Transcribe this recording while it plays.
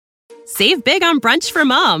Save big on brunch for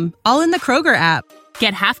mom, all in the Kroger app.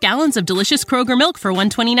 Get half gallons of delicious Kroger milk for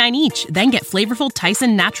 $1.29 each. Then get flavorful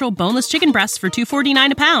Tyson natural boneless chicken breasts for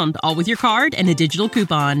 $2.49 a pound, all with your card and a digital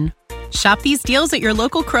coupon. Shop these deals at your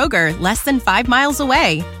local Kroger, less than 5 miles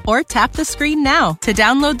away. Or tap the screen now to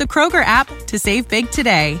download the Kroger app to save big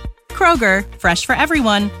today. Kroger, fresh for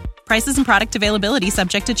everyone. Prices and product availability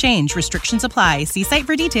subject to change. Restrictions apply. See site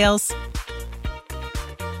for details.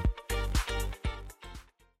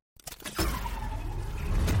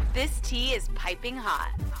 This tea is piping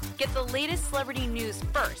hot. Get the latest celebrity news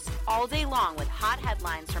first all day long with hot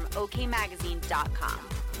headlines from okmagazine.com.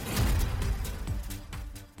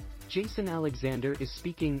 Jason Alexander is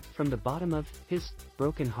speaking from the bottom of his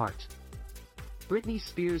broken heart. Britney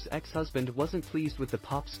Spears' ex-husband wasn't pleased with the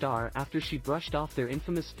pop star after she brushed off their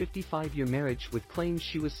infamous 55-year marriage with claims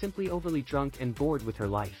she was simply overly drunk and bored with her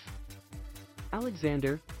life.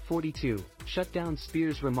 Alexander, 42, shut down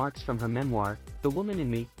Spears' remarks from her memoir, The Woman in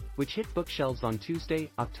Me, which hit bookshelves on Tuesday,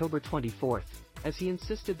 October 24, as he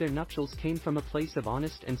insisted their nuptials came from a place of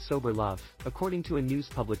honest and sober love, according to a news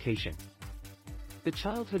publication. The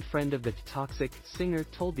childhood friend of the toxic singer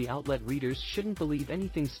told the outlet readers shouldn't believe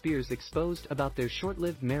anything Spears exposed about their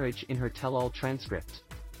short-lived marriage in her tell-all transcript.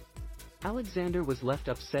 Alexander was left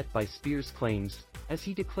upset by Spears' claims, as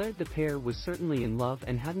he declared the pair was certainly in love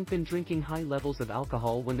and hadn't been drinking high levels of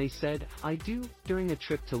alcohol when they said, "I do," during a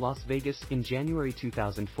trip to Las Vegas in January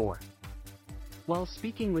 2004. While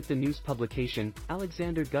speaking with the news publication,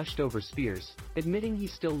 Alexander gushed over Spears, admitting he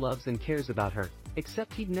still loves and cares about her,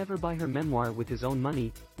 except he'd never buy her memoir with his own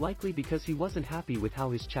money, likely because he wasn't happy with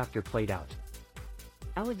how his chapter played out.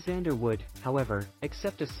 Alexander would, however,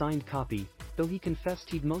 accept a signed copy, though he confessed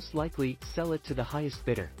he'd most likely sell it to the highest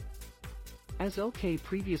bidder. As OK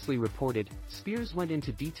previously reported, Spears went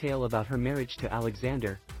into detail about her marriage to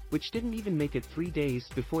Alexander, which didn't even make it 3 days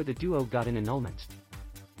before the duo got an annulment.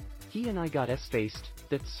 "He and I got S-faced,"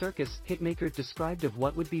 the circus hitmaker described of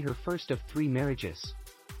what would be her first of 3 marriages.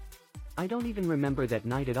 "I don't even remember that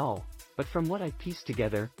night at all, but from what I pieced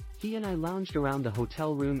together, he and I lounged around the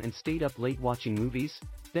hotel room and stayed up late watching movies,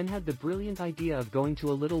 then had the brilliant idea of going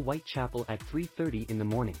to a little white chapel at 3:30 in the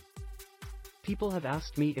morning. People have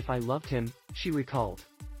asked me if I loved him," she recalled.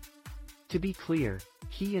 "To be clear,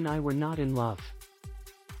 he and I were not in love.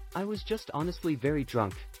 I was just honestly very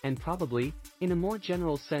drunk, and probably, in a more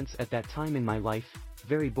general sense at that time in my life,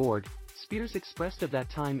 very bored," Spears expressed of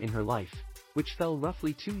that time in her life, which fell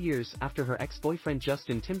roughly 2 years after her ex-boyfriend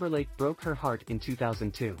Justin Timberlake broke her heart in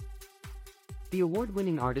 2002. The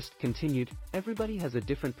award-winning artist continued, "Everybody has a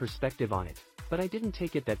different perspective on it, but I didn't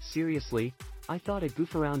take it that seriously. I thought a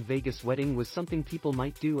goof-around Vegas wedding was something people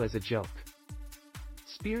might do as a joke."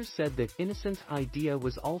 Spears said the innocent idea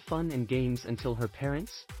was all fun and games until her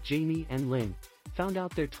parents, Jamie and Lynn, found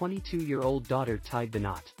out their 22-year-old daughter tied the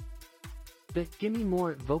knot. The "Gimme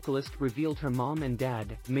More" vocalist revealed her mom and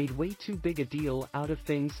dad made way too big a deal out of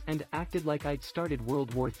things and acted like I'd started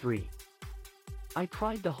World War III. "I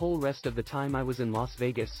cried the whole rest of the time I was in Las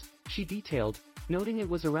Vegas," she detailed, noting it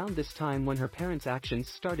was around this time when her parents' actions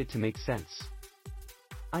started to make sense.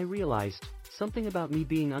 "I realized, something about me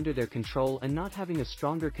being under their control and not having a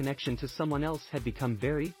stronger connection to someone else had become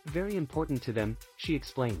very, very important to them," she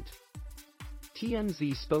explained.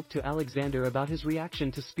 TMZ spoke to Alexander about his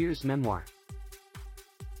reaction to Spears' memoir.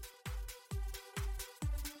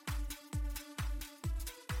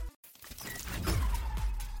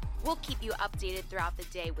 We'll keep you updated throughout the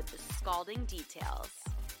day with the scalding details.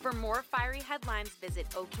 For more fiery headlines, visit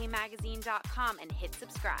okmagazine.com and hit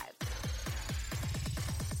subscribe.